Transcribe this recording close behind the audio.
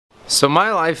So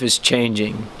my life is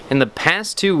changing. In the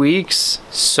past 2 weeks,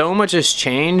 so much has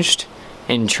changed,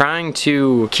 and trying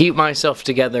to keep myself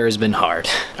together has been hard.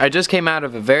 I just came out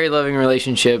of a very loving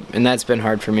relationship, and that's been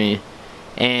hard for me.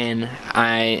 And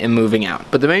I am moving out.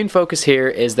 But the main focus here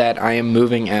is that I am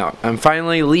moving out. I'm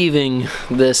finally leaving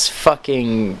this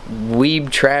fucking weeb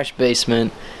trash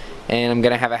basement, and I'm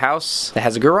gonna have a house that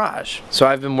has a garage. So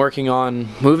I've been working on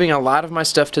moving a lot of my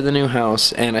stuff to the new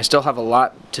house, and I still have a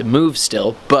lot to move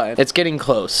still, but it's getting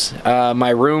close.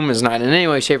 My room is not in any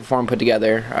way, shape, or form put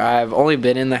together. I've only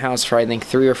been in the house for I think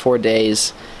 3 or 4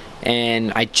 days,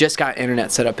 and I just got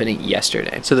internet set up in it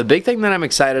yesterday. So the big thing that I'm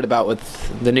excited about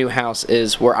with the new house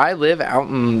is where I live out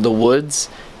in the woods,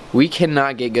 we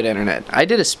cannot get good internet. I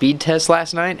did a speed test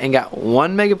last night and got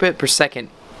 1 megabit per second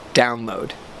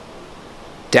download.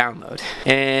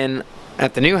 And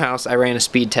at the new house I ran a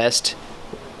speed test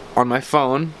on my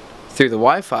phone through the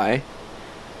Wi-Fi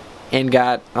and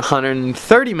got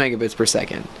 130 megabits per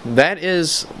second. That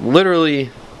is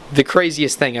literally the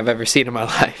craziest thing I've ever seen in my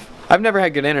life. I've never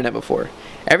had good internet before.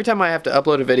 Every time I have to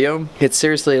upload a video, it's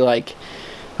seriously like,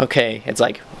 okay, it's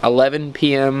like 11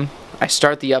 p.m. I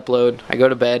start the upload, I go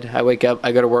to bed, I wake up,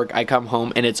 I go to work, I come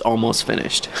home, and it's almost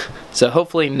finished. So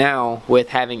hopefully now, with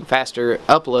having faster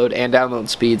upload and download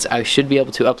speeds, I should be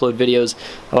able to upload videos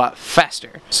a lot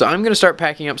faster. So I'm going to start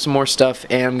packing up some more stuff,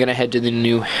 and I'm going to head to the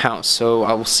new house. So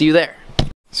I will see you there.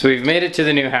 So we've made it to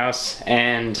the new house,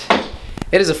 and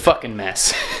it is a fucking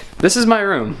mess. This is my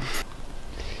room.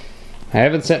 I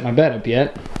haven't set my bed up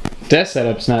yet. Desk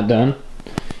setup's not done.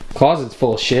 Closet's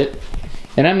full of shit.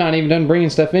 And I'm not even done bringing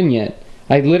stuff in yet.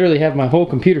 I literally have my whole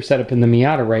computer set up in the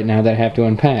Miata right now that I have to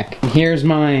unpack. And here's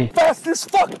my fast as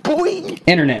fuck, boy,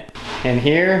 internet. And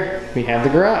here we have the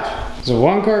garage. It's a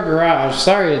 1-car garage.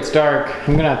 Sorry it's dark.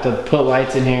 I'm gonna have to put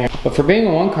lights in here. But for being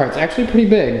a 1-car, it's actually pretty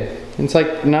big. It's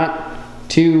like not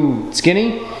too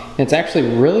skinny. It's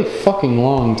actually really fucking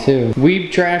long too.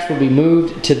 Weeb trash will be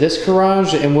moved to this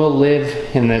garage and we'll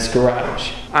live in this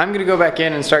garage. I'm gonna go back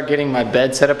in and start getting my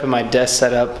bed set up and my desk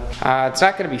set up. It's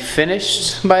not gonna be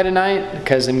finished by tonight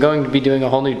because I'm going to be doing a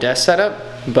whole new desk setup,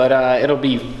 but it'll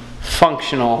be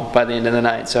functional by the end of the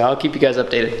night, so I'll keep you guys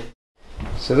updated.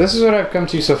 So this is what I've come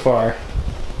to so far.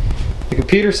 The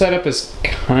computer setup is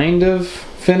kind of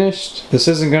finished. This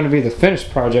isn't gonna be the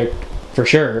finished project for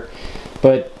sure,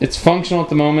 but it's functional at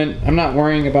the moment. I'm not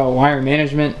worrying about wire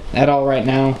management at all right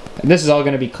now. This is all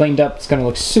gonna be cleaned up. It's gonna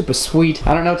look super sweet.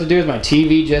 I don't know what to do with my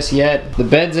TV just yet. The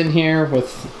bed's in here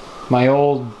with my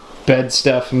old bed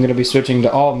stuff. I'm gonna be switching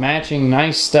to all matching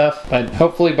nice stuff, but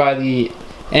hopefully by the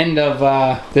end of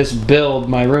this build,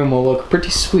 my room will look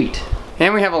pretty sweet.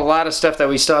 And we have a lot of stuff that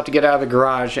we still have to get out of the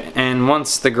garage, and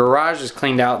once the garage is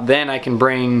cleaned out, then I can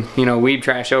bring, you know, weeb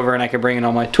trash over and I can bring in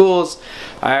all my tools.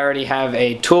 I already have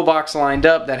a toolbox lined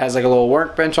up that has like a little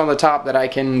workbench on the top that I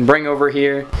can bring over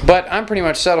here. But I'm pretty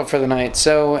much settled for the night,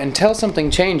 so until something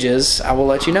changes, I will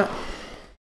let you know.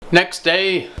 Next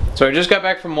day, so I just got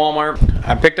back from Walmart.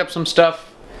 I picked up some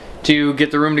stuff to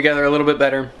get the room together a little bit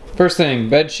better. First thing,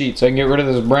 bed sheets, so I can get rid of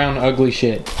this brown ugly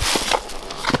shit.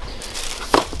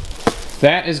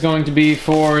 That is going to be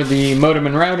for the modem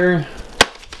and router.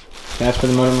 That's for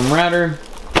the modem and router.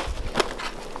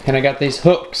 And I got these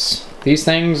hooks. These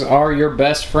things are your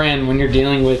best friend when you're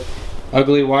dealing with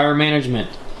ugly wire management.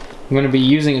 I'm going to be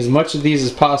using as much of these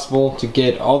as possible to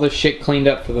get all this shit cleaned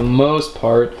up for the most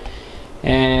part,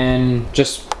 and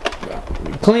just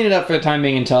clean it up for the time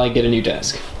being until I get a new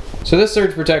desk. So this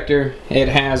surge protector, it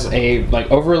has a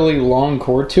like overly long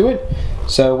cord to it.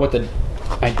 So what the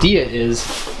idea is,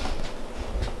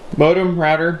 modem,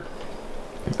 router,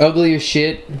 ugly as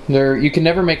shit. You can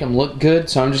never make them look good,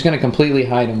 so I'm just going to completely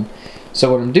hide them.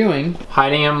 So what I'm doing,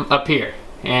 hiding them up here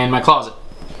in my closet.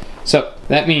 So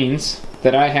that means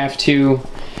that I have to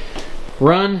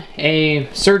run a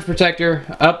surge protector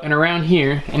up and around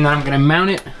here, and then I'm going to mount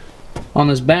it on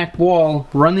this back wall,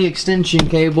 run the extension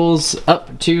cables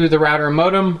up to the router and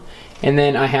modem, and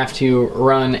then I have to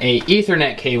run a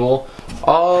Ethernet cable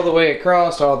all the way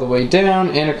across, all the way down,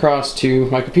 and across to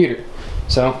my computer.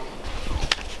 So,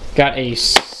 got a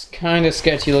kind of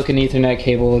sketchy looking Ethernet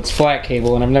cable. It's flat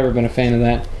cable, and I've never been a fan of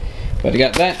that. But I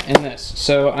got that and this.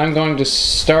 So I'm going to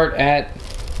start at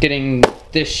getting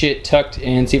this shit tucked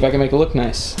and see if I can make it look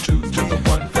nice. 2 to the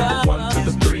 1, from the 1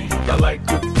 to the 3. I like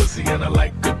good pussy and I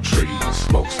like good trees.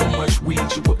 Smoke so much weed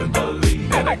you wouldn't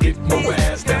believe, and I get more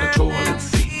ass than a toilet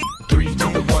seat. 3 to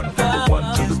the 1, from the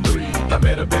 1 to the 3. I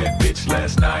met a bad bitch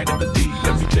last night in the D.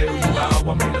 Let me tell you how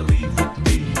I made her leave with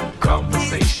me.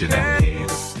 Conversation and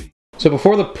Hennessy. So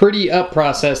before the pretty up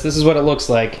process, this is what it looks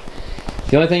like.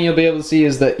 The only thing you'll be able to see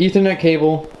is the Ethernet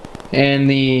cable and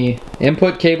the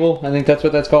input cable, I think that's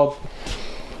what that's called,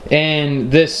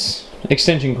 and this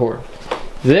extension cord.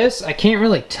 This I can't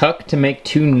really tuck to make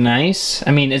too nice.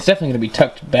 I mean, it's definitely going to be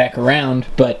tucked back around,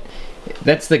 but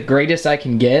that's the greatest I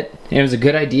can get. And it was a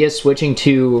good idea switching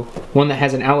to one that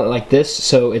has an outlet like this,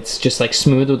 so it's just like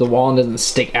smooth with the wall and doesn't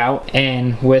stick out.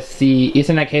 And with the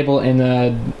Ethernet cable and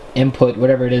the input,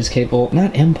 whatever it is, cable,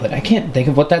 not input, I can't think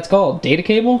of what that's called, data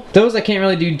cable? Those I can't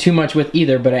really do too much with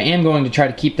either, but I am going to try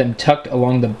to keep them tucked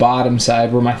along the bottom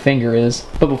side where my finger is.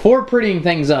 But before prettying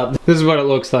things up, this is what it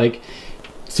looks like.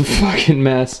 It's a fucking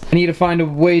mess. I need to find a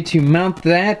way to mount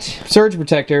that surge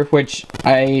protector, which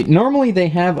normally they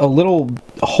have a little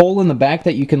hole in the back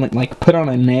that you can like put on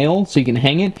a nail so you can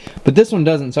hang it, but this one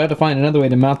doesn't, so I have to find another way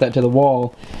to mount that to the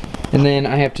wall. And then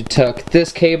I have to tuck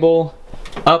this cable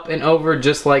up and over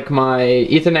just like my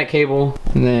Ethernet cable,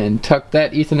 and then tuck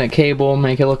that Ethernet cable,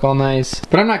 make it look all nice.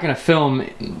 But I'm not gonna film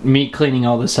me cleaning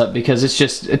all this up because it's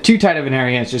just too tight of an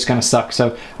area, it's just gonna suck.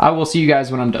 So I will see you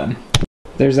guys when I'm done.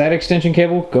 There's that extension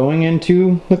cable going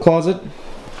into the closet.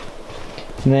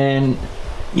 And then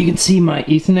you can see my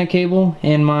Ethernet cable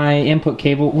and my input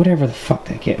cable, whatever the fuck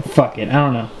that cable, fuck it, I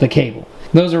don't know, the cable.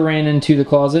 Those are ran into the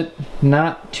closet.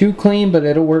 Not too clean, but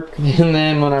it'll work. And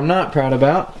then what I'm not proud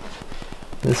about,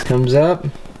 this comes up,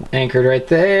 anchored right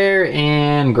there,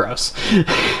 and gross.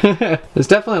 This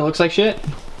definitely looks like shit,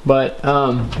 but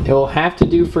it will have to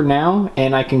do for now,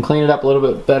 and I can clean it up a little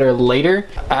bit better later.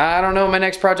 I don't know what my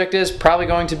next project is. Probably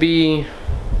going to be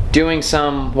doing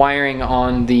some wiring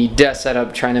on the desk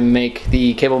setup, trying to make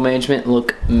the cable management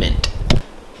look mint.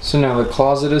 So now the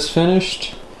closet is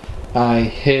finished. I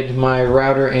hid my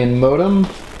router and modem,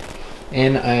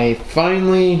 and I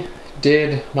finally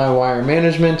did my wire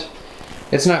management.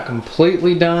 It's not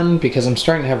completely done because I'm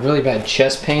starting to have really bad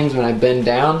chest pains when I bend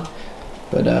down,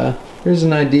 but here's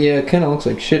an idea. It kind of looks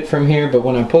like shit from here, but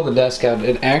when I pull the desk out,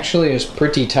 it actually is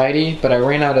pretty tidy. But I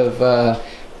ran out of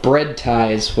bread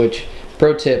ties, which,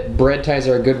 pro tip, bread ties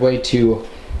are a good way to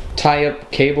tie up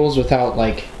cables without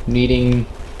like needing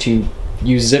to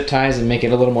use zip ties and make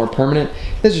it a little more permanent.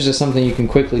 This is just something you can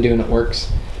quickly do and it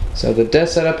works. So the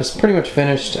desk setup is pretty much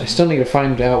finished. I still need to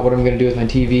find out what I'm going to do with my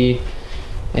TV,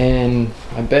 and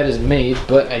my bed is made,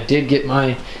 but I did get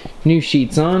my new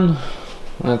sheets on.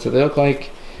 That's what they look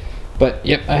like. But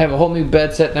yep, I have a whole new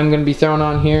bed set that I'm going to be throwing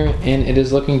on here, and it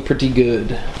is looking pretty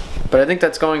good. But I think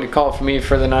that's going to call it for me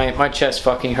for the night. My chest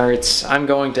fucking hurts. I'm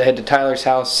going to head to Tyler's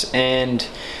house and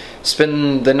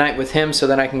spend the night with him so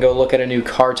then I can go look at a new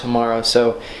car tomorrow.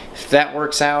 So if that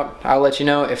works out, I'll let you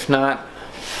know. If not,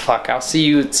 fuck, I'll see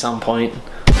you at some point.